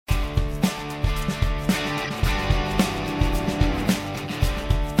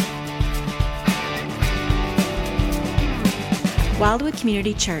Wildwood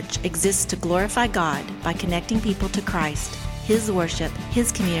Community Church exists to glorify God by connecting people to Christ, His worship,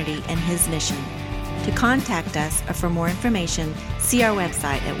 His community, and His mission. To contact us or for more information, see our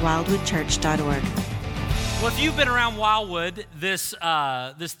website at wildwoodchurch.org. Well, if you've been around Wildwood this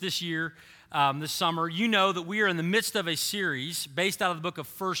year, this summer, you know that we are in the midst of a series based out of the book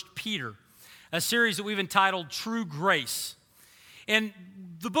of 1 Peter, a series that we've entitled True Grace. And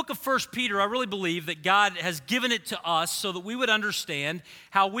the book of 1 Peter, I really believe that God has given it to us so that we would understand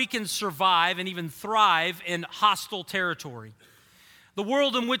how we can survive and even thrive in hostile territory. The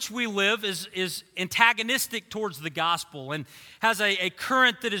world in which we live is antagonistic towards the gospel and has a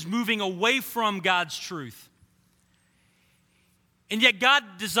current that is moving away from God's truth. And yet God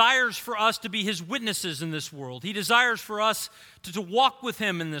desires for us to be His witnesses in this world. He desires for us to walk with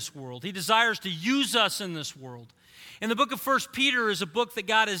Him in this world. He desires to use us in this world. And the book of 1 Peter is a book that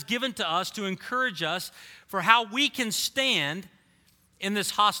God has given to us to encourage us for how we can stand in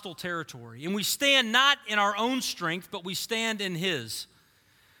this hostile territory. And we stand not in our own strength, but we stand in His.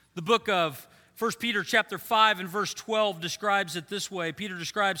 The book of 1 Peter chapter 5 and verse 12 describes it this way. Peter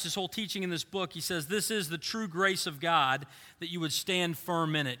describes his whole teaching in this book. He says, "This is the true grace of God, that you would stand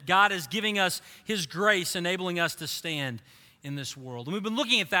firm in it." God is giving us His grace, enabling us to stand in this world. And we've been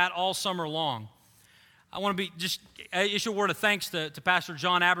looking at that all summer long. I want to issue a word of thanks to Pastor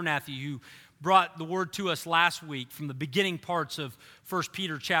John Abernathy, who brought the word to us last week from the beginning parts of 1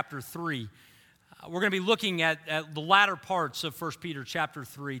 Peter chapter 3. We're going to be looking at the latter parts of 1 Peter chapter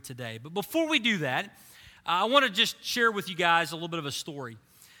 3 today. But before we do that, I want to just share with you guys a little bit of a story.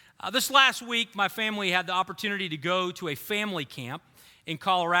 This last week, my family had the opportunity to go to a family camp in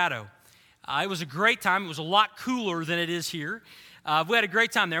Colorado. It was a great time. It was a lot cooler than it is here. We had a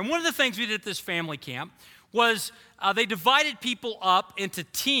great time there. And one of the things we did at this family camp was they divided people up into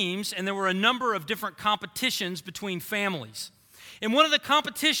teams, and there were a number of different competitions between families. And one of the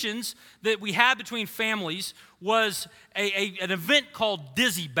competitions that we had between families was an event called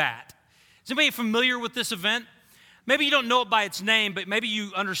Dizzy Bat. Is anybody familiar with this event? Maybe you don't know it by its name, but maybe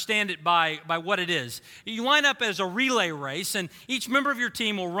you understand it by what it is. You line up as a relay race, and each member of your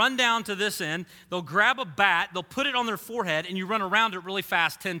team will run down to this end. They'll grab a bat, they'll put it on their forehead, and you run around it really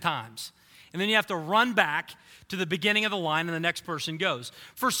fast 10 times. And then you have to run back to the beginning of the line, and the next person goes.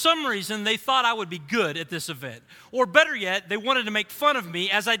 For some reason, they thought I would be good at this event. Or better yet, they wanted to make fun of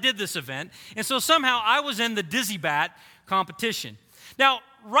me as I did this event. And so somehow I was in the Dizzy Bat competition. Now,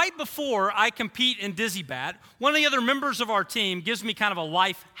 right before I compete in Dizzy Bat, one of the other members of our team gives me kind of a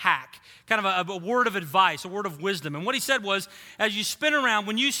life hack, kind of a word of advice, a word of wisdom. And what he said was, as you spin around,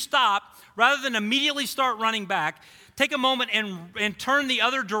 when you stop, rather than immediately start running back, take a moment and turn the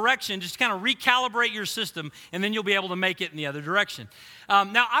other direction, just kind of recalibrate your system, and then you'll be able to make it in the other direction.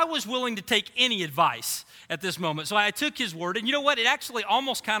 Now, I was willing to take any advice at this moment, so I took his word, and you know what? It actually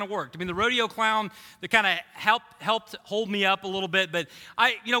almost kind of worked. I mean, the rodeo clown that kind of helped hold me up a little bit, but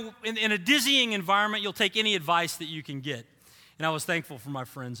in a dizzying environment, you'll take any advice that you can get, and I was thankful for my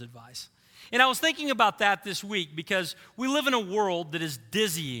friend's advice. And I was thinking about that this week because we live in a world that is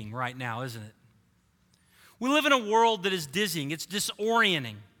dizzying right now, isn't it? We live in a world that is dizzying. It's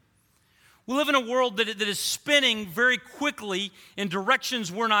disorienting. We live in a world that is spinning very quickly in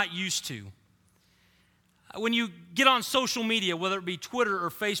directions we're not used to. When you get on social media, whether it be Twitter or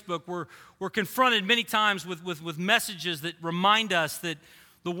Facebook, we're confronted many times with messages that remind us that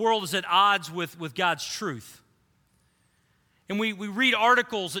the world is at odds with God's truth. And we read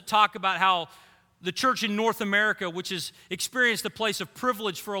articles that talk about how the church in North America, which has experienced a place of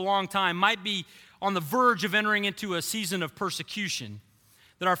privilege for a long time, might be on the verge of entering into a season of persecution,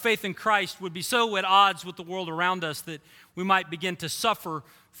 that our faith in Christ would be so at odds with the world around us that we might begin to suffer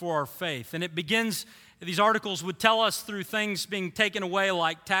for our faith. And it begins, these articles would tell us through things being taken away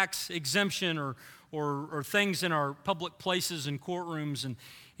like tax exemption or things in our public places and courtrooms,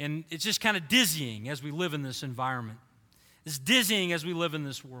 and it's just kind of dizzying as we live in this environment. It's dizzying as we live in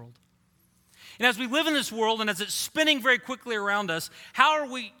this world. And as we live in this world and as it's spinning very quickly around us, how are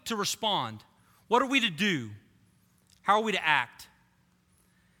we to respond? What are we to do? How are we to act?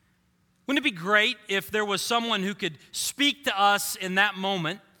 Wouldn't it be great if there was someone who could speak to us in that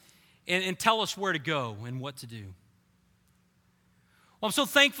moment and tell us where to go and what to do? Well, I'm so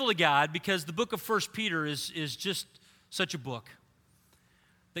thankful to God because the book of 1 Peter is just such a book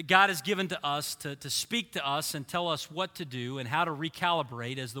that God has given to us to speak to us and tell us what to do and how to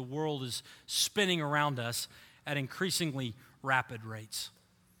recalibrate as the world is spinning around us at increasingly rapid rates.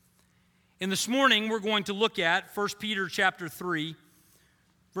 And this morning, we're going to look at 1 Peter chapter 3,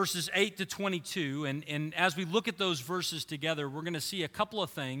 verses 8 to 22. And as we look at those verses together, we're going to see a couple of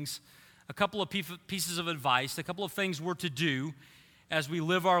things, a couple of pieces of advice, a couple of things we're to do as we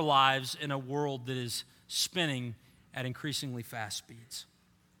live our lives in a world that is spinning at increasingly fast speeds.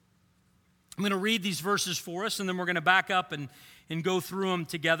 I'm going to read these verses for us, and then we're going to back up and go through them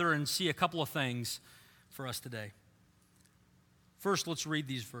together and see a couple of things for us today. First, let's read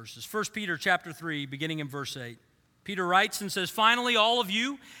these verses. 1 Peter chapter 3, beginning in verse 8. Peter writes and says, "Finally, all of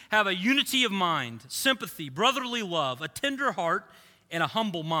you have a unity of mind, sympathy, brotherly love, a tender heart, and a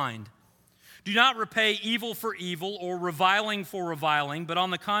humble mind. Do not repay evil for evil or reviling for reviling, but on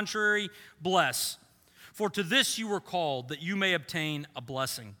the contrary, bless. For to this you were called, that you may obtain a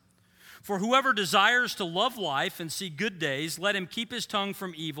blessing. For whoever desires to love life and see good days, let him keep his tongue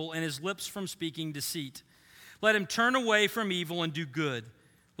from evil and his lips from speaking deceit. Let him turn away from evil and do good.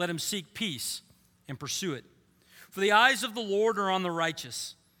 Let him seek peace and pursue it. For the eyes of the Lord are on the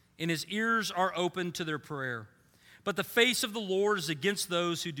righteous, and his ears are open to their prayer. But the face of the Lord is against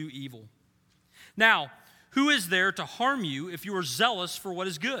those who do evil. Now, who is there to harm you if you are zealous for what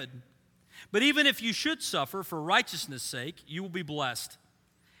is good? But even if you should suffer for righteousness' sake, you will be blessed.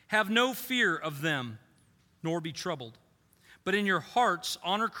 Have no fear of them, nor be troubled. But in your hearts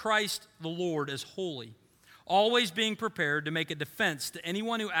honor Christ the Lord as holy, always being prepared to make a defense to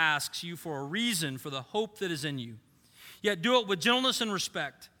anyone who asks you for a reason for the hope that is in you. Yet do it with gentleness and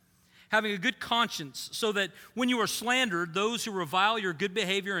respect, having a good conscience, so that when you are slandered, those who revile your good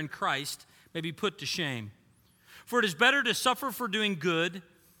behavior in Christ may be put to shame. For it is better to suffer for doing good,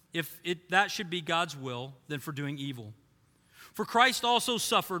 if that should be God's will, than for doing evil. For Christ also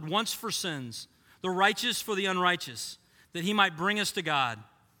suffered once for sins, the righteous for the unrighteous, that he might bring us to God,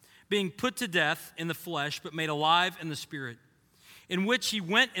 being put to death in the flesh, but made alive in the Spirit, in which he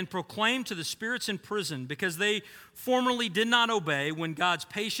went and proclaimed to the spirits in prison, because they formerly did not obey when God's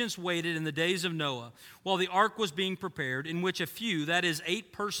patience waited in the days of Noah, while the ark was being prepared, in which a few, that is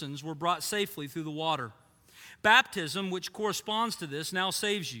 8 persons, were brought safely through the water. Baptism, which corresponds to this, now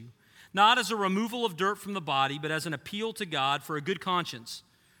saves you, not as a removal of dirt from the body, but as an appeal to God for a good conscience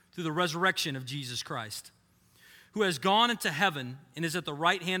through the resurrection of Jesus Christ, who has gone into heaven and is at the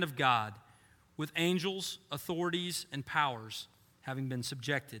right hand of God, with angels, authorities, and powers having been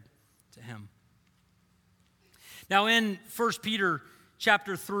subjected to him." Now in 1 Peter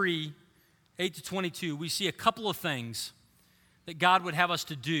chapter 3, 8 to 22, we see a couple of things that God would have us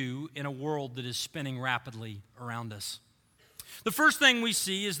to do in a world that is spinning rapidly around us. The first thing we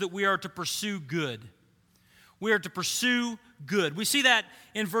see is that we are to pursue good. We are to pursue good. We see that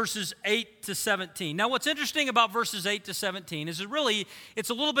in verses 8 to 17. Now, what's interesting about verses 8 to 17 is it's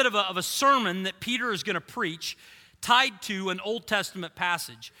a little bit of a sermon that Peter is going to preach tied to an Old Testament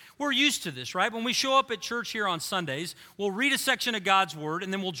passage. We're used to this, right? When we show up at church here on Sundays, we'll read a section of God's Word,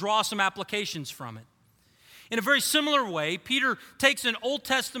 and then we'll draw some applications from it. In a very similar way, Peter takes an Old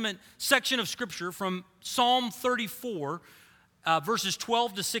Testament section of Scripture from Psalm 34, verses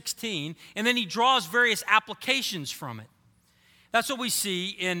 12 to 16, and then he draws various applications from it. That's what we see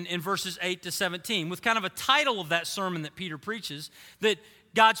in verses 8 to 17, with kind of a title of that sermon that Peter preaches, that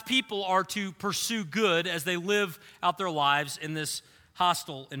God's people are to pursue good as they live out their lives in this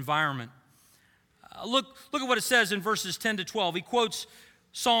hostile environment. Look at what it says in verses 10 to 12. He quotes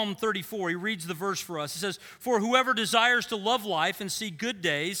Psalm 34. He reads the verse for us. It says, "For whoever desires to love life and see good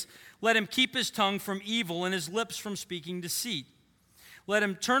days, let him keep his tongue from evil and his lips from speaking deceit. Let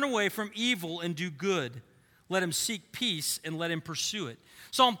him turn away from evil and do good. Let him seek peace and let him pursue it."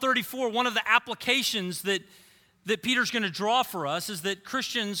 Psalm 34, one of the applications that Peter's going to draw for us is that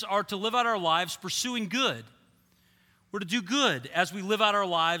Christians are to live out our lives pursuing good. We're to do good as we live out our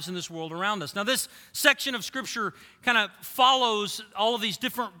lives in this world around us. Now, this section of Scripture kind of follows all of these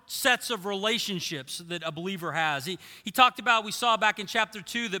different sets of relationships that a believer has. He talked about, we saw back in chapter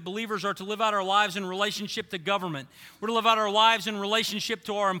 2, that believers are to live out our lives in relationship to government. We're to live out our lives in relationship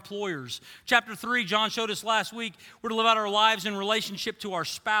to our employers. Chapter 3, John showed us last week, we're to live out our lives in relationship to our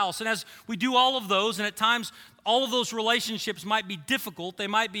spouse. And as we do all of those, and at times all of those relationships might be difficult, they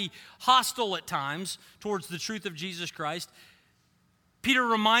might be hostile at times towards the truth of Jesus Christ, Peter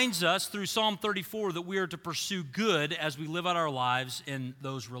reminds us through Psalm 34 that we are to pursue good as we live out our lives in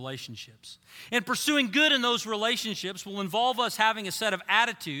those relationships. And pursuing good in those relationships will involve us having a set of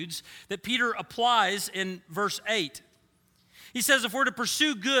attitudes that Peter applies in verse 8. He says if we're to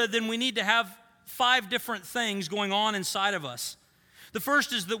pursue good, then we need to have 5 different things going on inside of us. The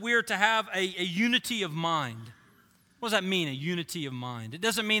first is that we are to have a unity of mind. What does that mean, a unity of mind? It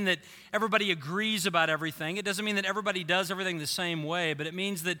doesn't mean that everybody agrees about everything. It doesn't mean that everybody does everything the same way, but it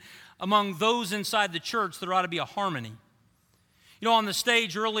means that among those inside the church, there ought to be a harmony. You know, on the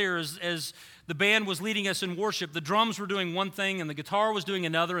stage earlier as the band was leading us in worship, the drums were doing one thing, and the guitar was doing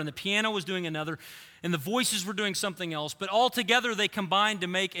another, and the piano was doing another, and the voices were doing something else. But all together they combined to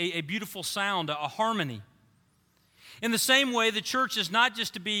make a beautiful sound, a harmony. In the same way, the church is not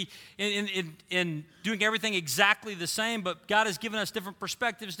just to be in doing everything exactly the same, but God has given us different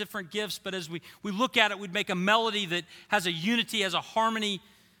perspectives, different gifts. But as we look at it, we'd make a melody that has a unity, has a harmony,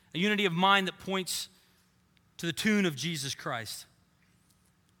 a unity of mind that points to the tune of Jesus Christ.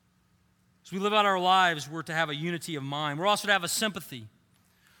 As we live out our lives, we're to have a unity of mind. We're also to have a sympathy.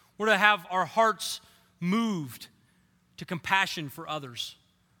 We're to have our hearts moved to compassion for others.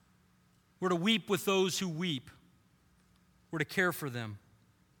 We're to weep with those who weep. We're to care for them.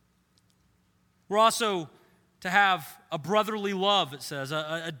 We're also to have a brotherly love, it says,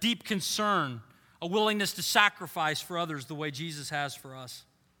 a deep concern, a willingness to sacrifice for others the way Jesus has for us.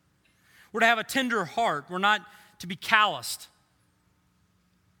 We're to have a tender heart. We're not to be calloused.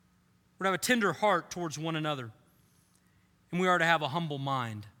 We're to have a tender heart towards one another. And we are to have a humble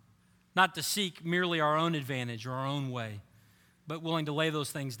mind, not to seek merely our own advantage or our own way, but willing to lay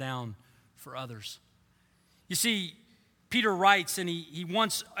those things down for others. You see, Peter writes, and he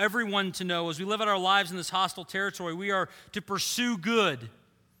wants everyone to know, as we live out our lives in this hostile territory, we are to pursue good.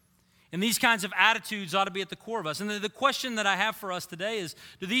 And these kinds of attitudes ought to be at the core of us. And the question that I have for us today is,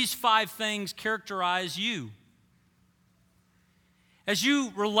 do these 5 things characterize you? As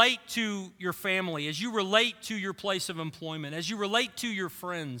you relate to your family, as you relate to your place of employment, as you relate to your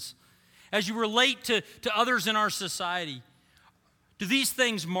friends, as you relate to others in our society, do these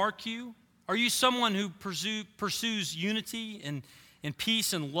things mark you? Are you someone who pursues unity and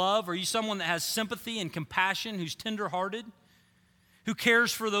peace and love? Are you someone that has sympathy and compassion, who's tenderhearted, who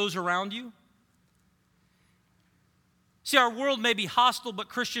cares for those around you? See, our world may be hostile, but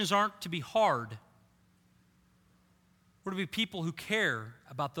Christians aren't to be hard. We're to be people who care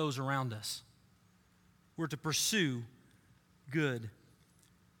about those around us. We're to pursue good.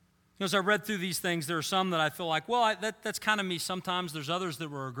 As I read through these things, there are some that I feel like, well, that's kind of me sometimes. There's others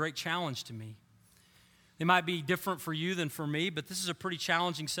that were a great challenge to me. They might be different for you than for me, but this is a pretty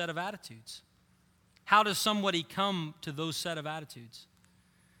challenging set of attitudes. How does somebody come to those set of attitudes?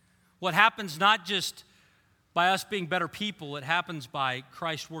 What happens not just by us being better people, it happens by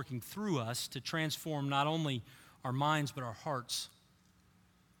Christ working through us to transform not only our minds but our hearts.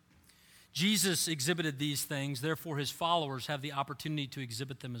 Jesus exhibited these things, therefore his followers have the opportunity to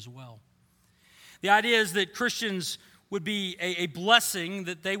exhibit them as well. The idea is that Christians would be a blessing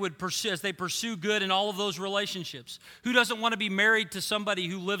that they would pursue as they pursue good in all of those relationships. Who doesn't want to be married to somebody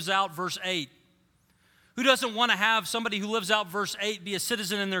who lives out verse 8? Who doesn't want to have somebody who lives out verse 8 be a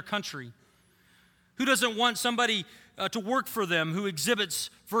citizen in their country? Who doesn't want somebody to work for them who exhibits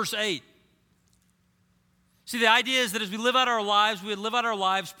verse 8? See, the idea is that as we live out our lives, we would live out our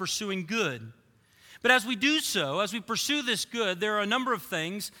lives pursuing good. But as we do so, as we pursue this good, there are a number of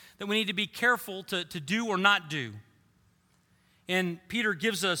things that we need to be careful to do or not do. And Peter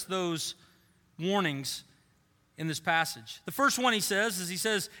gives us those warnings in this passage. The first one he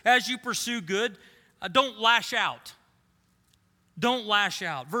says, as you pursue good, don't lash out. Don't lash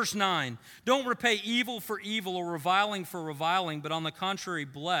out. Verse 9, don't repay evil for evil or reviling for reviling, but on the contrary,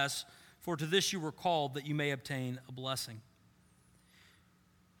 bless, for to this you were called, that you may obtain a blessing.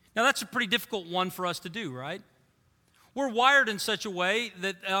 Now that's a pretty difficult one for us to do, right? We're wired in such a way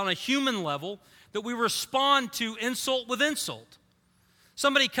that on a human level, that we respond to insult with insult.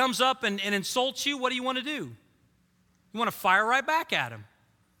 Somebody comes up and insults you, what do you want to do? You want to fire right back at him.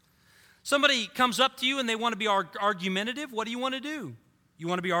 Somebody comes up to you and they want to be argumentative, what do you want to do? You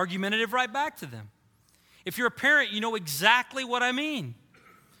want to be argumentative right back to them. If you're a parent, you know exactly what I mean.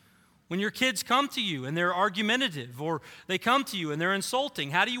 When your kids come to you and they're argumentative, or they come to you and they're insulting,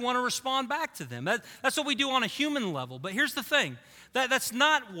 how do you want to respond back to them? That's what we do on a human level. But here's the thing, that's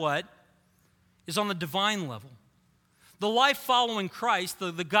not what is on the divine level. The life following Christ,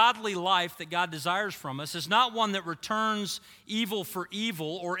 the godly life that God desires from us, is not one that returns evil for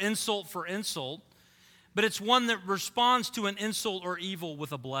evil or insult for insult, but it's one that responds to an insult or evil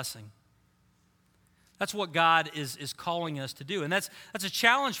with a blessing. That's what God is calling us to do. And that's a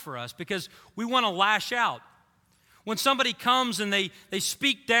challenge for us because we want to lash out. When somebody comes and they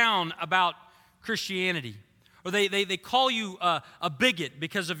speak down about Christianity, or they call you a bigot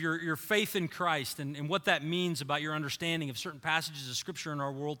because of your faith in Christ and what that means about your understanding of certain passages of Scripture in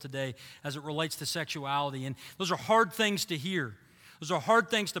our world today as it relates to sexuality. And those are hard things to hear. Those are hard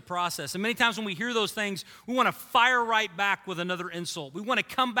things to process. And many times when we hear those things, we want to fire right back with another insult. We want to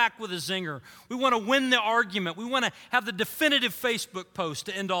come back with a zinger. We want to win the argument. We want to have the definitive Facebook post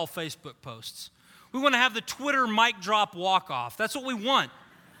to end all Facebook posts. We want to have the Twitter mic drop walk-off. That's what we want.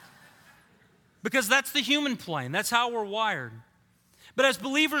 because that's the human plane. That's how we're wired. But as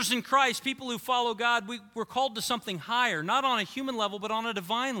believers in Christ, people who follow God, we're called to something higher, not on a human level, but on a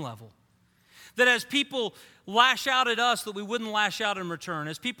divine level. That as people lash out at us, that we wouldn't lash out in return.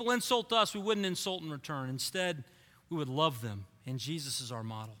 As people insult us, we wouldn't insult in return. Instead, we would love them, and Jesus is our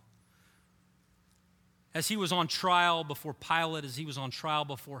model. As he was on trial before Pilate, as he was on trial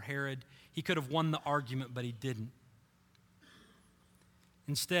before Herod, he could have won the argument, but he didn't.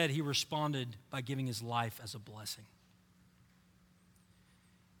 Instead, he responded by giving his life as a blessing.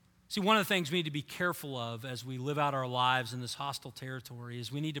 See, one of the things we need to be careful of as we live out our lives in this hostile territory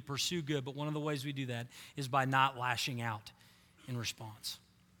is we need to pursue good, but one of the ways we do that is by not lashing out in response.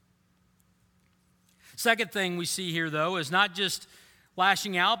 Second thing we see here, though, is not just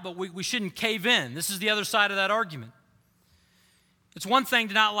lashing out, but we shouldn't cave in. This is the other side of that argument. It's one thing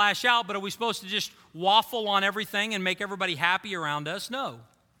to not lash out, but are we supposed to just waffle on everything and make everybody happy around us? No.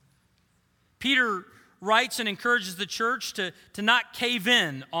 Peter writes and encourages the church to not cave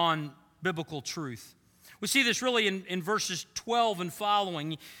in on biblical truth. We see this really in verses 12 and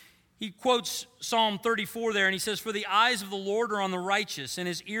following. He quotes Psalm 34 there, and he says, "For the eyes of the Lord are on the righteous, and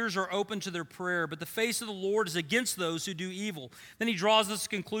his ears are open to their prayer, but the face of the Lord is against those who do evil." Then he draws this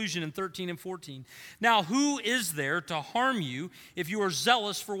conclusion in 13 and 14. "Now who is there to harm you if you are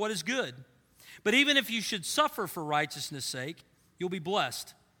zealous for what is good? But even if you should suffer for righteousness' sake, you'll be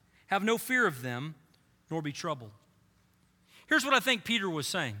blessed. Have no fear of them, nor be troubled." Here's what I think Peter was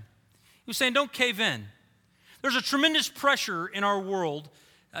saying. He was saying, don't cave in. There's a tremendous pressure in our world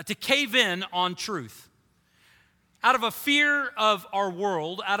to cave in on truth. Out of a fear of our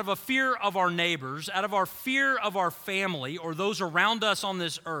world, out of a fear of our neighbors, out of our fear of our family or those around us on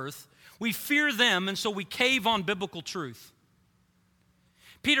this earth, we fear them, and so we cave on biblical truth.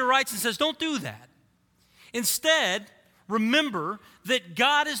 Peter writes and says, don't do that. Instead, remember that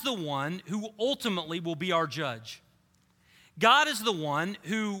God is the one who ultimately will be our judge. God is the one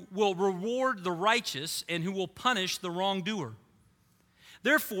who will reward the righteous and who will punish the wrongdoer.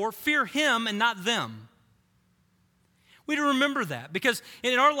 Therefore, fear him and not them. We need to remember that because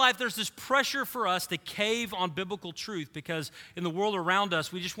in our life there's this pressure for us to cave on biblical truth because in the world around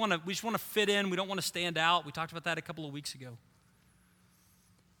us we just want to fit in, we don't want to stand out. We talked about that a couple of weeks ago.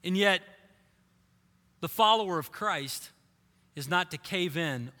 And yet, the follower of Christ is not to cave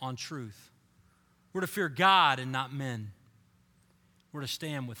in on truth. We're to fear God and not men. We're to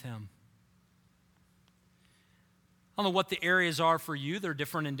stand with him. I don't know what the areas are for you. They're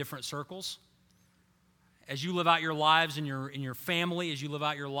different in different circles. As you live out your lives in your family, as you live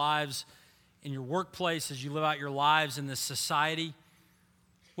out your lives in your workplace, as you live out your lives in this society,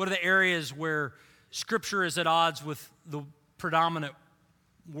 what are the areas where Scripture is at odds with the predominant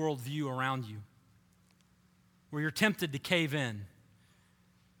worldview around you? Where you're tempted to cave in?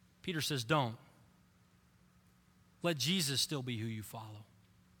 Peter says, don't. Let Jesus still be who you follow.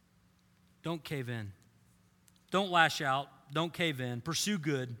 Don't cave in. Don't lash out. Don't cave in. Pursue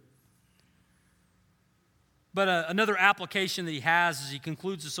good. But another application that he has as he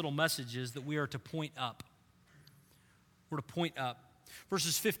concludes this little message is that we are to point up. We're to point up.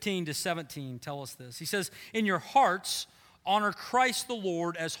 Verses 15 to 17 tell us this. He says, "In your hearts, honor Christ the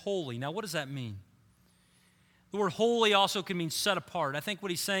Lord as holy." Now, what does that mean? The word holy also can mean set apart. I think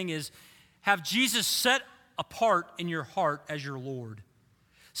what he's saying is have Jesus set apart in your heart as your Lord.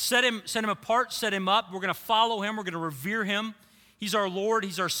 Set him apart, set him up. We're going to follow him. We're going to revere him. He's our Lord.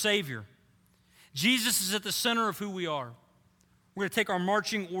 He's our Savior. Jesus is at the center of who we are. We're going to take our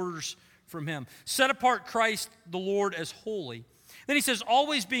marching orders from him. Set apart Christ the Lord as holy. Then he says,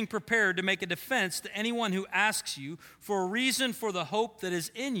 always being prepared to make a defense to anyone who asks you for a reason for the hope that is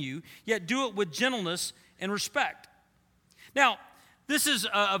in you, yet do it with gentleness and respect. Now, this is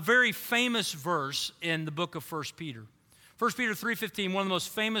a very famous verse in the book of 1 Peter. 1 Peter 3:15, one of the most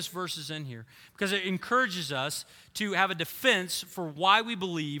famous verses in here, because it encourages us to have a defense for why we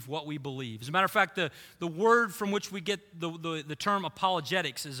believe what we believe. As a matter of fact, the word from which we get the term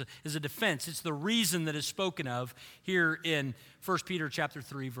apologetics is a defense. It's the reason that is spoken of here in 1 Peter chapter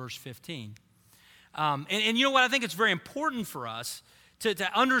 3, verse 15. And you know what? I think it's very important for us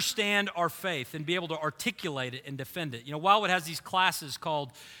to understand our faith and be able to articulate it and defend it. You know, Wildwood has these classes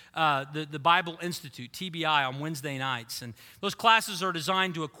called the Bible Institute, TBI, on Wednesday nights. And those classes are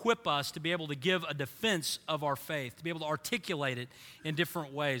designed to equip us to be able to give a defense of our faith, to be able to articulate it in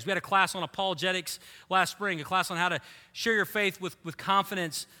different ways. We had a class on apologetics last spring, a class on how to share your faith with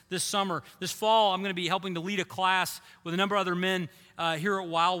confidence this summer. This fall, I'm going to be helping to lead a class with a number of other men here at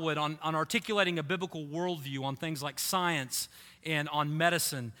Wildwood on articulating a biblical worldview on things like science and on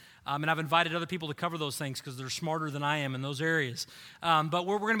medicine. And I've invited other people to cover those things because they're smarter than I am in those areas. But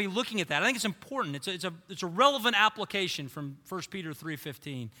we're going to be looking at that. I think it's important. It's a relevant application from 1 Peter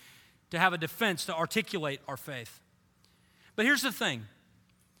 3:15 to have a defense to articulate our faith. But here's the thing.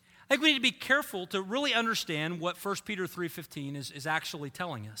 I think we need to be careful to really understand what 1 Peter 3:15 is actually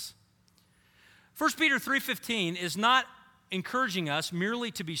telling us. 1 Peter 3:15 is not encouraging us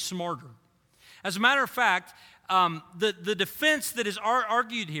merely to be smarter. As a matter of fact, the defense that is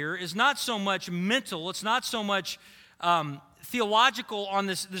argued here is not so much mental, it's not so much theological on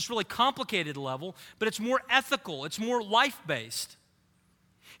this really complicated level, but it's more ethical, it's more life-based.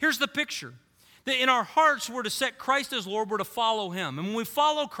 Here's the picture. That in our hearts, we're to set Christ as Lord, we're to follow Him. And when we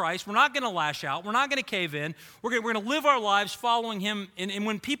follow Christ, we're not going to lash out, we're not going to cave in, we're going to live our lives following Him. And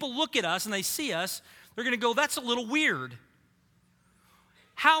when people look at us and they see us, they're going to go, that's a little weird.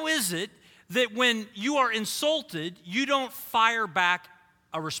 How is it that when you are insulted, you don't fire back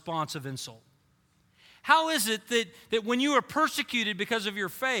a response of insult? How is it that when you are persecuted because of your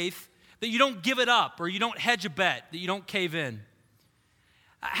faith, that you don't give it up or you don't hedge a bet, that you don't cave in?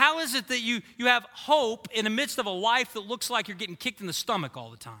 How is it that you have hope in the midst of a life that looks like you're getting kicked in the stomach all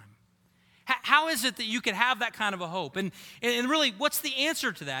the time? How is it that you can have that kind of a hope? And really, what's the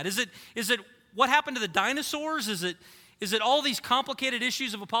answer to that? Is it what happened to the dinosaurs? Is it all these complicated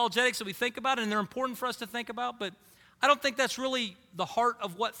issues of apologetics that we think about, and they're important for us to think about? But I don't think that's really the heart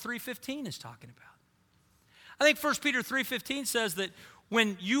of what 3:15 is talking about. I think 1 Peter 3:15 says that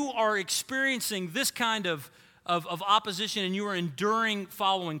when you are experiencing this kind of opposition and you are enduring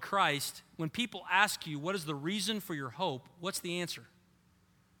following Christ, when people ask you what is the reason for your hope, what's the answer?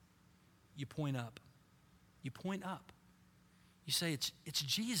 You point up. You point up. You say, it's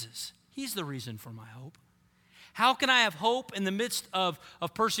Jesus. He's the reason for my hope. How can I have hope in the midst of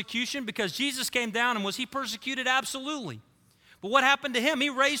persecution? Because Jesus came down, and was He persecuted? Absolutely. But what happened to Him? He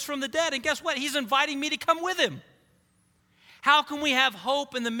raised from the dead, and guess what? He's inviting me to come with Him. How can we have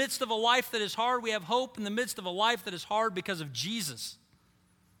hope in the midst of a life that is hard? We have hope in the midst of a life that is hard because of Jesus.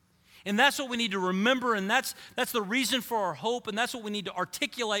 And that's what we need to remember, and that's the reason for our hope, and that's what we need to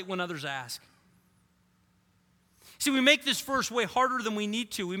articulate when others ask. See, we make this verse way harder than we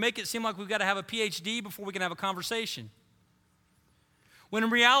need to. We make it seem like we've got to have a PhD before we can have a conversation. When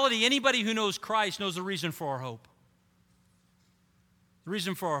in reality, anybody who knows Christ knows the reason for our hope. The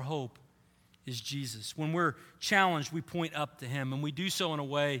reason for our hope is Jesus. When we're challenged, we point up to Him, and we do so in a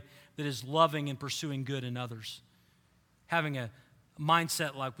way that is loving and pursuing good in others. Having a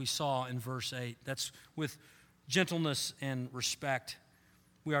mindset like we saw in verse 8. That's with gentleness and respect.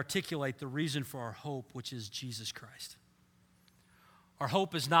 We articulate the reason for our hope, which is Jesus Christ. Our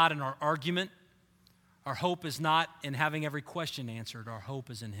hope is not in our argument. Our hope is not in having every question answered. Our hope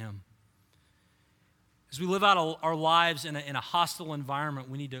is in Him. As we live out our lives in a hostile environment,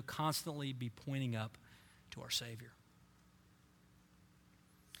 we need to constantly be pointing up to our Savior.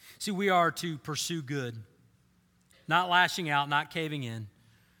 See, we are to pursue good, not lashing out, not caving in,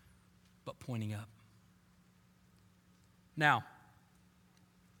 but pointing up. Now,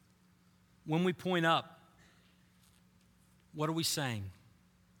 when we point up, what are we saying?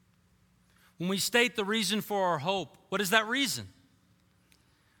 When we state the reason for our hope, what is that reason?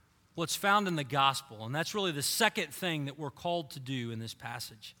 Well, it's found in the gospel, and that's really the second thing that we're called to do in this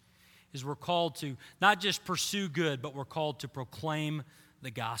passage, is we're called to not just pursue good, but we're called to proclaim the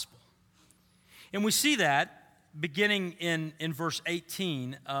gospel. And we see that beginning in verse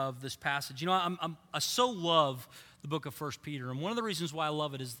 18 of this passage. You know, I so love the book of 1 Peter, and one of the reasons why I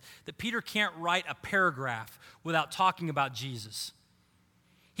love it is that Peter can't write a paragraph without talking about Jesus.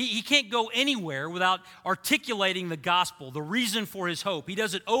 He can't go anywhere without articulating the gospel, the reason for his hope. He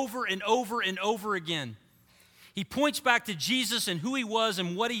does it over and over and over again. He points back to Jesus and who He was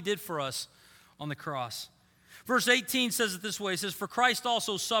and what He did for us on the cross. Verse 18 says it this way. It says, "For Christ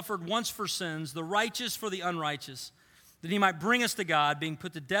also suffered once for sins, the righteous for the unrighteous, that He might bring us to God, being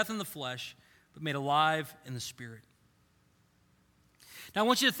put to death in the flesh, but made alive in the Spirit." Now I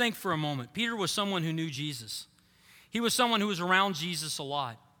want you to think for a moment. Peter was someone who knew Jesus. He was someone who was around Jesus a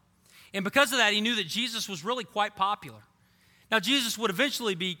lot. And because of that, he knew that Jesus was really quite popular. Now, Jesus would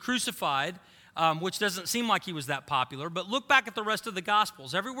eventually be crucified, which doesn't seem like He was that popular. But look back at the rest of the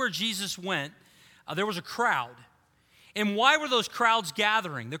Gospels. Everywhere Jesus went, there was a crowd. And why were those crowds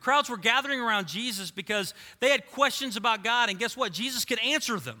gathering? The crowds were gathering around Jesus because they had questions about God. And guess what? Jesus could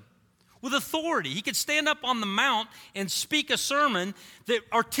answer them with authority. He could stand up on the mount and speak a sermon that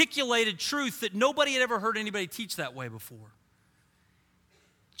articulated truth that nobody had ever heard anybody teach that way before.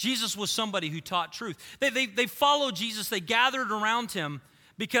 Jesus was somebody who taught truth. They followed Jesus. They gathered around Him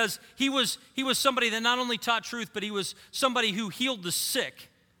because he was somebody that not only taught truth, but He was somebody who healed the sick.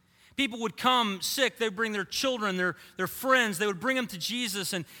 people would come sick, they'd bring their children, their friends, they would bring them to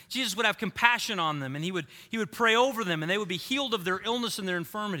Jesus, and Jesus would have compassion on them, and he would pray over them, and they would be healed of their illness and their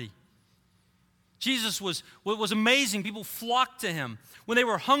infirmity. Jesus was amazing. People flocked to him. When they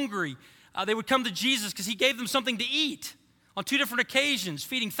were hungry, they would come to Jesus because he gave them something to eat on 2 different occasions,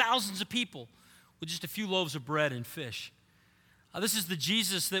 feeding thousands of people with just a few loaves of bread and fish. This is the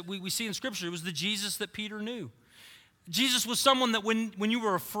Jesus that we see in Scripture. It was the Jesus that Peter knew. Jesus was someone that when you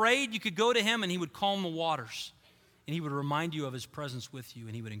were afraid, you could go to him and he would calm the waters. And he would remind you of his presence with you,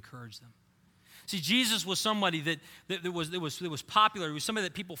 and he would encourage them. See, Jesus was somebody that was popular. He was somebody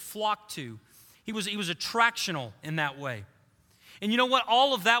that people flocked to. He was attractional in that way. And you know what?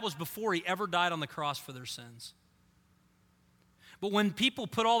 All of that was before he ever died on the cross for their sins. But when people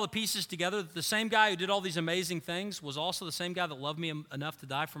put all the pieces together, the same guy who did all these amazing things was also the same guy that loved me enough to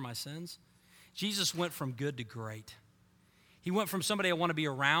die for my sins. Jesus went from good to great. He went from somebody I want to be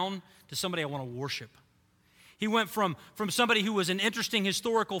around to somebody I want to worship. He went from somebody who was an interesting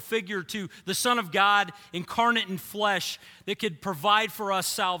historical figure to the Son of God incarnate in flesh that could provide for us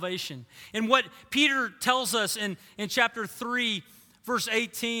salvation. And what Peter tells us in chapter 3, verse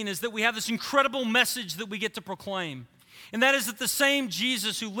 18, is that we have this incredible message that we get to proclaim. And that is that the same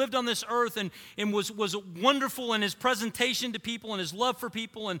Jesus who lived on this earth and was wonderful in his presentation to people and his love for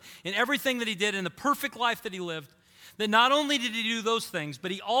people and everything that he did and the perfect life that he lived, that not only did he do those things, but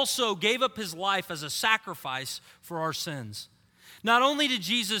he also gave up his life as a sacrifice for our sins. Not only did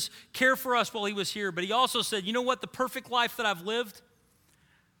Jesus care for us while he was here, but he also said, you know what, the perfect life that I've lived,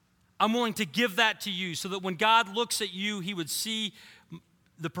 I'm willing to give that to you so that when God looks at you, he would see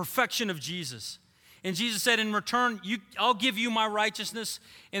the perfection of Jesus. And Jesus said, in return, I'll give you my righteousness,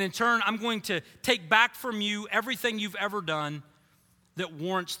 and in turn, I'm going to take back from you everything you've ever done that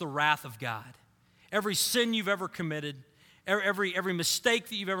warrants the wrath of God. Every sin you've ever committed, every mistake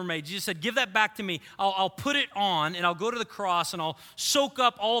that you've ever made. Jesus said, give that back to me. I'll put it on, and I'll go to the cross, and I'll soak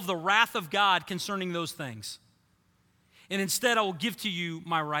up all of the wrath of God concerning those things. And instead, I will give to you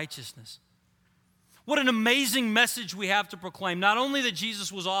my righteousness. What an amazing message we have to proclaim. Not only that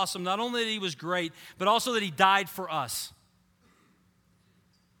Jesus was awesome, not only that he was great, but also that he died for us.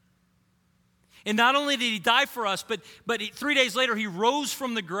 And not only did he die for us, but 3 days later he rose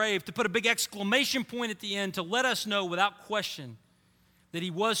from the grave to put a big exclamation point at the end to let us know without question that he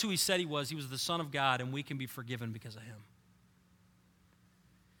was who he said he was. He was the Son of God, and we can be forgiven because of him.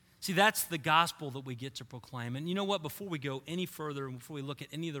 See, that's the gospel that we get to proclaim. And you know what? Before we go any further and before we look at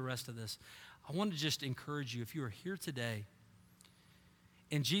any of the rest of this, I want to just encourage you, if you are here today,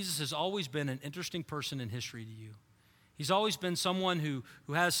 and Jesus has always been an interesting person in history to you. He's always been someone who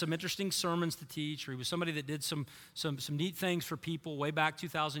has some interesting sermons to teach, or he was somebody that did some neat things for people way back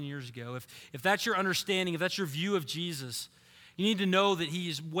 2,000 years ago. If that's your understanding, if that's your view of Jesus, you need to know that he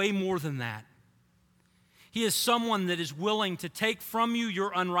is way more than that. He is someone that is willing to take from you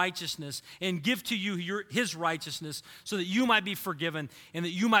your unrighteousness and give to you his righteousness so that you might be forgiven and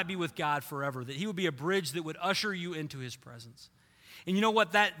that you might be with God forever, that he would be a bridge that would usher you into his presence. And you know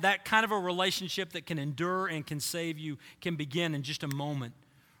what? That kind of a relationship that can endure and can save you can begin in just a moment,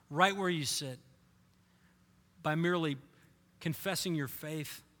 right where you sit, by merely confessing your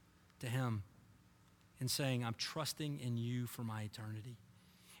faith to him and saying, I'm trusting in you for my eternity.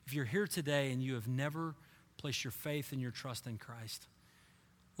 If you're here today and you have never placed your faith and your trust in Christ,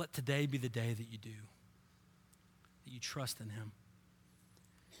 let today be the day that you do, that you trust in him.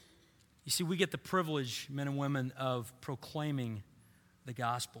 You see, we get the privilege, men and women, of proclaiming the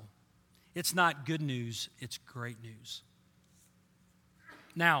gospel. It's not good news, it's great news.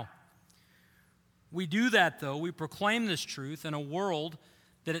 Now, we do that, though. We proclaim this truth in a world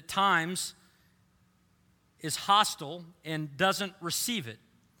that at times is hostile and doesn't receive it.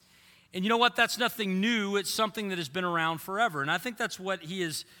 And you know what? That's nothing new. It's something that has been around forever. And I think that's what he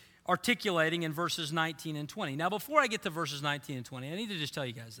is articulating in verses 19 and 20. Now, before I get to verses 19 and 20, I need to just tell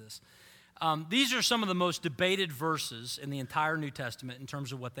you guys this. These are some of the most debated verses in the entire New Testament in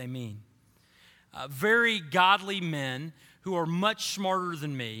terms of what they mean. Very godly men who are much smarter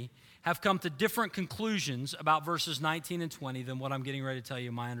than me have come to different conclusions about verses 19 and 20 than what I'm getting ready to tell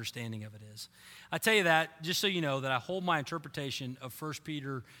you my understanding of it is. I tell you that just so you know that I hold my interpretation of 1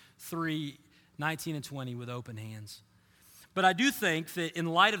 Peter 3, 19 and 20 with open hands. But I do think that in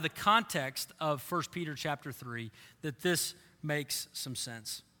light of the context of 1 Peter chapter 3, that this makes some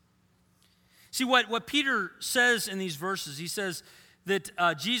sense. See, what Peter says in these verses, he says that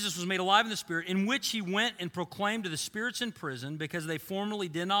Jesus was made alive in the Spirit, in which he went and proclaimed to the spirits in prison because they formerly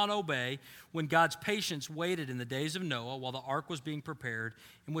did not obey when God's patience waited in the days of Noah while the ark was being prepared,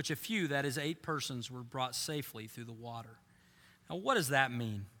 in which a few, that is 8 persons, were brought safely through the water. Now, what does that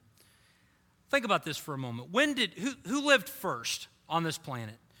mean? Think about this for a moment. Who lived first on this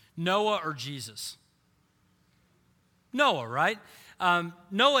planet? Noah or Jesus? Noah, right?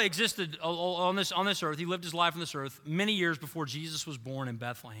 Noah existed on this earth. He lived his life on this earth many years before Jesus was born in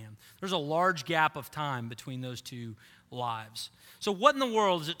Bethlehem. There's a large gap of time between those two lives. So what in the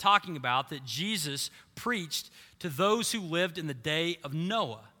world is it talking about that Jesus preached to those who lived in the day of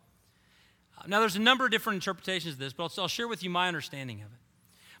Noah? Now, there's a number of different interpretations of this, but I'll share with you my understanding of it.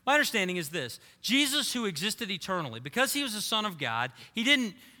 My understanding is this: Jesus, who existed eternally, because he was the Son of God, he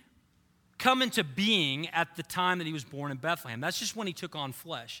didn't come into being at the time that he was born in Bethlehem. That's just when he took on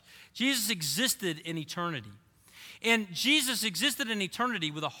flesh. Jesus existed in eternity. And Jesus existed in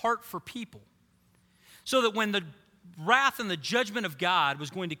eternity with a heart for people. So that when the wrath and the judgment of God was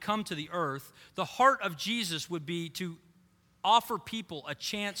going to come to the earth, the heart of Jesus would be to offer people a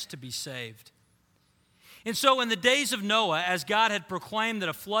chance to be saved. And so in the days of Noah, as God had proclaimed that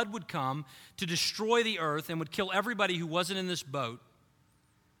a flood would come to destroy the earth and would kill everybody who wasn't in this boat,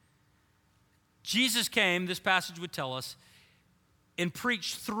 Jesus came, this passage would tell us, and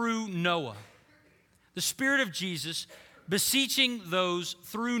preached through Noah. The Spirit of Jesus beseeching those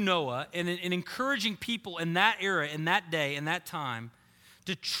through Noah and encouraging people in that era, in that day, in that time,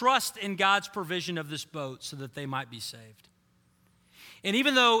 to trust in God's provision of this boat so that they might be saved. And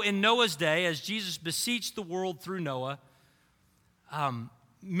even though in Noah's day, as Jesus beseeched the world through Noah,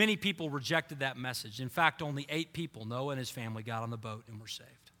 many people rejected that message. In fact, only 8 people, Noah and his family, got on the boat and were saved.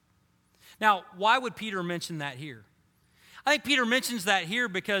 Now, why would Peter mention that here? I think Peter mentions that here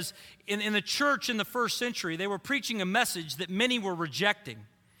because in the church in the first century, they were preaching a message that many were rejecting.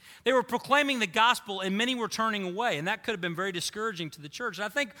 They were proclaiming the gospel and many were turning away, and that could have been very discouraging to the church. And I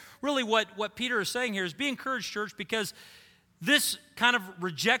think really what Peter is saying here is be encouraged, church, because this kind of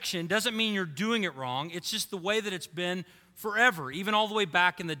rejection doesn't mean you're doing it wrong. It's just the way that it's been forever, even all the way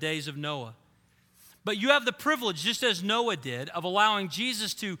back in the days of Noah. But you have the privilege, just as Noah did, of allowing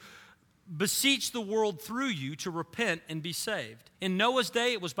Jesus to beseech the world through you to repent and be saved. In Noah's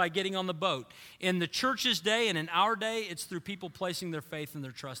day, it was by getting on the boat. In the church's day and in our day, it's through people placing their faith and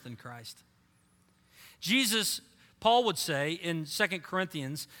their trust in Christ. Jesus, Paul would say in 2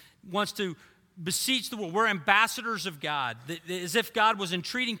 Corinthians, wants to beseech the world. We're ambassadors of God, as if God was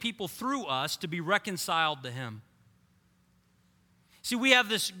entreating people through us to be reconciled to him. See, we have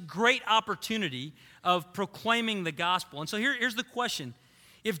this great opportunity of proclaiming the gospel. And so here's the question.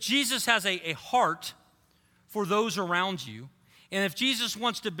 If Jesus has a heart for those around you, and if Jesus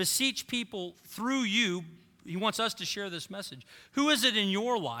wants to beseech people through you, he wants us to share this message. Who is it in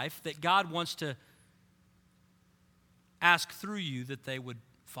your life that God wants to ask through you that they would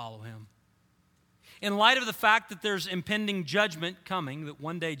follow him? In light of the fact that there's impending judgment coming, that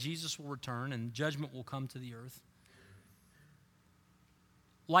one day Jesus will return and judgment will come to the earth,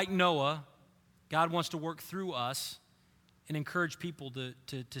 like Noah, God wants to work through us and encourage people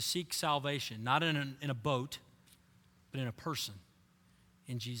to seek salvation, not in a boat, but in a person,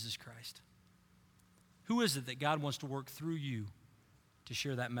 in Jesus Christ. Who is it that God wants to work through you to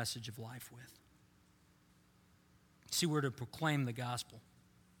share that message of life with? See, we're to proclaim the gospel.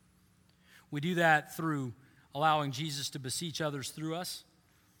 We do that through allowing Jesus to beseech others through us,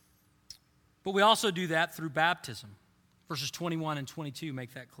 but we also do that through baptism. Verses 21 and 22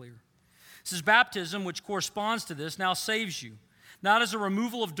 make that clear. It says, baptism, which corresponds to this, now saves you, not as a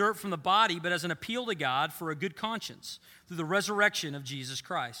removal of dirt from the body, but as an appeal to God for a good conscience through the resurrection of Jesus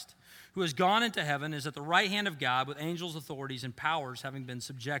Christ, who has gone into heaven, is at the right hand of God with angels, authorities, and powers having been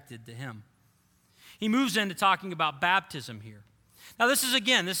subjected to him. He moves into talking about baptism here. Now, this is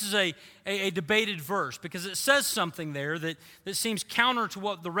a debated verse because it says something there that seems counter to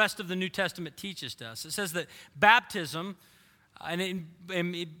what the rest of the New Testament teaches us. It says that baptism,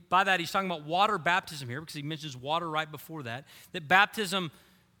 by that he's talking about water baptism here because he mentions water right before that baptism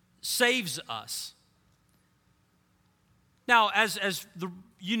saves us. Now,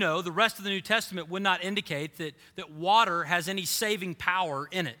 the rest of the New Testament would not indicate that water has any saving power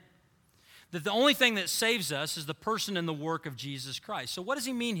in it. That the only thing that saves us is the person and the work of Jesus Christ. So what does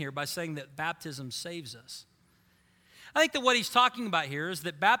he mean here by saying that baptism saves us? I think that what he's talking about here is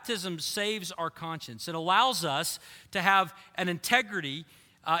that baptism saves our conscience. It allows us to have an integrity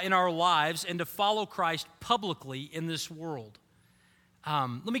in our lives and to follow Christ publicly in this world.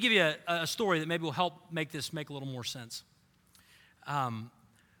 Let me give you a story that maybe will help make this make a little more sense.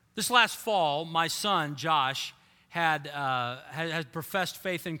 This last fall, my son, Josh, had professed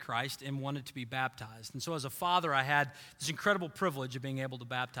faith in Christ and wanted to be baptized. And so as a father, I had this incredible privilege of being able to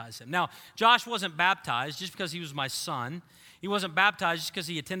baptize him. Now, Josh wasn't baptized just because he was my son. He wasn't baptized just because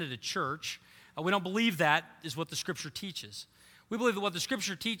he attended a church. We don't believe that is what the Scripture teaches. We believe that what the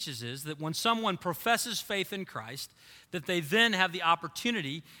Scripture teaches is that when someone professes faith in Christ, that they then have the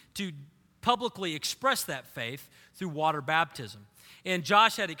opportunity to publicly express that faith through water baptism. And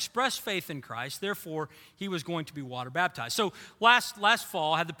Josh had expressed faith in Christ, therefore he was going to be water baptized. So last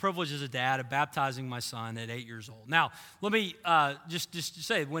fall, I had the privilege as a dad of baptizing my son at 8 years old. Now, let me just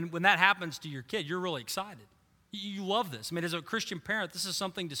say, when that happens to your kid, you're really excited. You love this. I mean, as a Christian parent, this is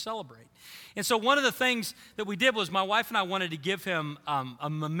something to celebrate. And so one of the things that we did was my wife and I wanted to give him a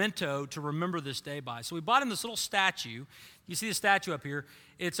memento to remember this day by. So we bought him this little statue. You see the statue up here.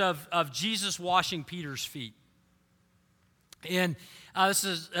 It's of Jesus washing Peter's feet. And this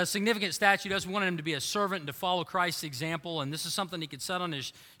is a significant statue to us. We wanted him to be a servant and to follow Christ's example, and this is something he could set on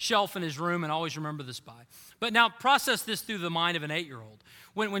his shelf in his room and always remember this by. But now process this through the mind of an 8-year-old.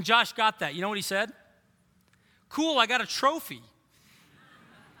 When Josh got that, you know what he said? Cool, I got a trophy.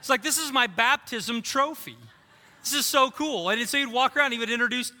 It's like, this is my baptism trophy. This is so cool. And so he'd walk around, he would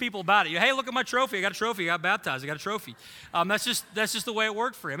introduce people about it. Hey, look at my trophy. I got a trophy. I got baptized. I got a trophy. That's just the way it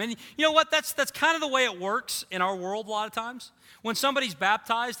worked for him. And you know what? That's kind of the way it works in our world a lot of times. When somebody's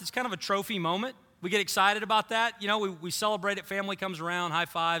baptized, it's kind of a trophy moment. We get excited about that. You know, we celebrate it. Family comes around, high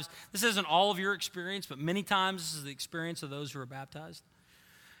fives. This isn't all of your experience, but many times this is the experience of those who are baptized.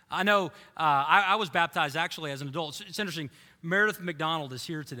 I know I was baptized actually as an adult. It's interesting. Meredith McDonald is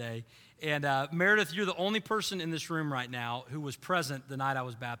here today. And Meredith, you're the only person in this room right now who was present the night I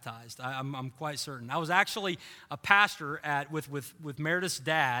was baptized. I'm quite certain. I was actually a pastor with Meredith's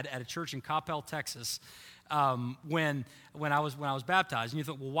dad at a church in Coppell, Texas, when I was baptized. And you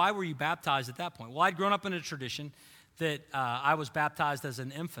thought, well, why were you baptized at that point? Well, I'd grown up in a tradition that I was baptized as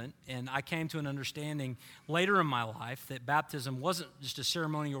an infant, and I came to an understanding later in my life that baptism wasn't just a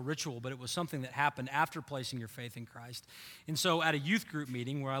ceremonial ritual, but it was something that happened after placing your faith in Christ. And so at a youth group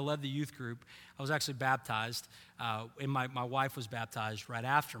meeting where I led the youth group, I was actually baptized, and my wife was baptized right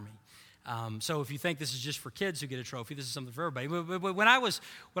after me. So if you think this is just for kids who get a trophy, this is something for everybody. But when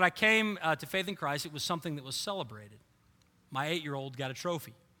I came to faith in Christ, it was something that was celebrated. My 8-year-old got a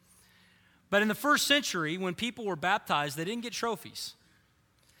trophy. But in the first century, when people were baptized, they didn't get trophies.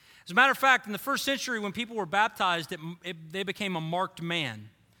 As a matter of fact, in the first century, when people were baptized, they became a marked man.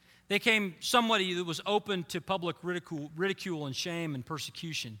 They became somebody that was open to public ridicule and shame and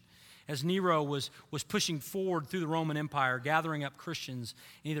persecution, as Nero was pushing forward through the Roman Empire, gathering up Christians,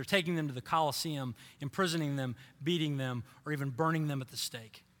 and either taking them to the Colosseum, imprisoning them, beating them, or even burning them at the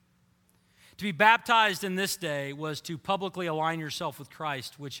stake. To be baptized in this day was to publicly align yourself with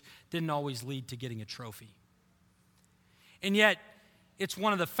Christ, which didn't always lead to getting a trophy. And yet, it's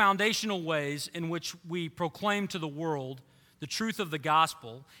one of the foundational ways in which we proclaim to the world the truth of the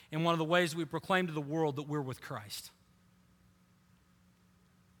gospel, and one of the ways we proclaim to the world that we're with Christ.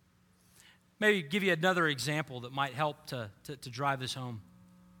 Maybe give you another example that might help to drive this home.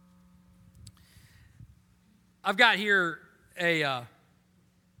 I've got here a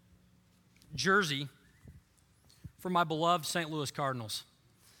jersey for my beloved St. Louis Cardinals.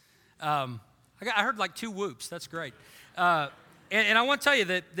 I heard like 2 whoops. That's great. And I want to tell you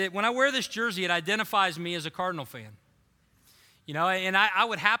that when I wear this jersey, it identifies me as a Cardinal fan. You know, and I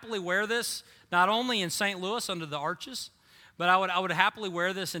would happily wear this not only in St. Louis under the arches, but I would happily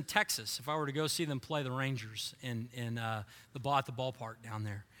wear this in Texas if I were to go see them play the Rangers at the ballpark down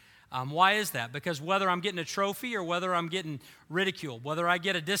there. Why is that? Because whether I'm getting a trophy or whether I'm getting ridiculed, whether I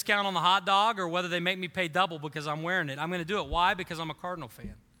get a discount on the hot dog or whether they make me pay double because I'm wearing it, I'm going to do it. Why? Because I'm a Cardinal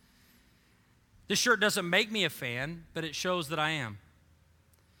fan. This shirt doesn't make me a fan, but it shows that I am.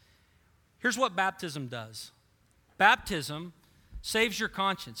 Here's what baptism does. Baptism saves your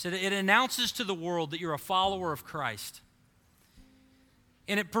conscience. It announces to the world that you're a follower of Christ.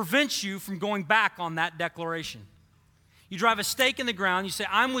 And it prevents you from going back on that declaration. You drive a stake in the ground. You say,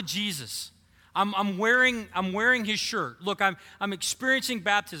 I'm with Jesus. I'm wearing his shirt. Look, I'm experiencing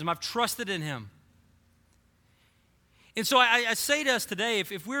baptism. I've trusted in him. And so I say to us today,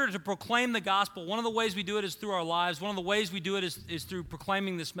 if we were to proclaim the gospel, one of the ways we do it is through our lives. One of the ways we do it is through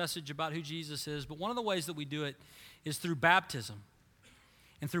proclaiming this message about who Jesus is. But one of the ways that we do it is through baptism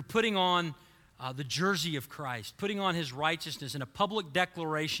and through putting on the jersey of Christ, putting on his righteousness in a public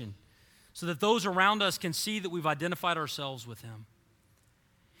declaration, so that those around us can see that we've identified ourselves with him.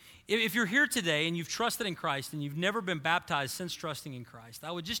 If you're here today and you've trusted in Christ and you've never been baptized since trusting in Christ,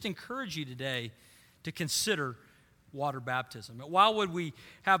 I would just encourage you today to consider water baptism. At Wildwood, we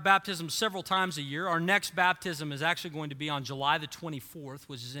have baptism several times a year. Our next baptism is actually going to be on July the 24th,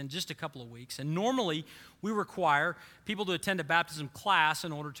 which is in just a couple of weeks. And normally, we require people to attend a baptism class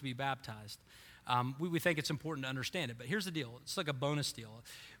in order to be baptized. we think it's important to understand it. But here's the deal. It's like a bonus deal.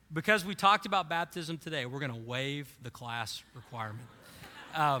 Because we talked about baptism today, we're going to waive the class requirement.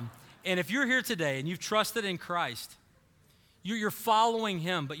 And if you're here today and you've trusted in Christ, you're following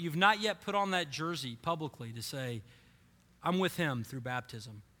him, but you've not yet put on that jersey publicly to say, I'm with him through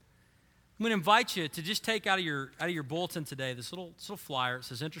baptism. I'm going to invite you to just take out of your bulletin today this little flyer. It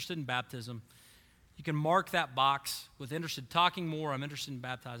says interested in baptism. You can mark that box with interested, talking more, I'm interested in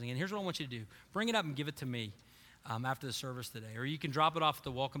baptizing. And here's what I want you to do. Bring it up and give it to me after the service today. Or you can drop it off at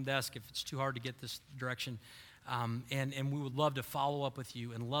the welcome desk if it's too hard to get this direction. And we would love to follow up with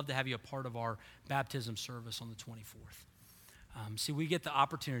you and love to have you a part of our baptism service on the 24th. See, we get the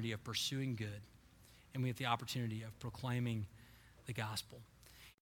opportunity of pursuing good, and we get the opportunity of proclaiming the gospel.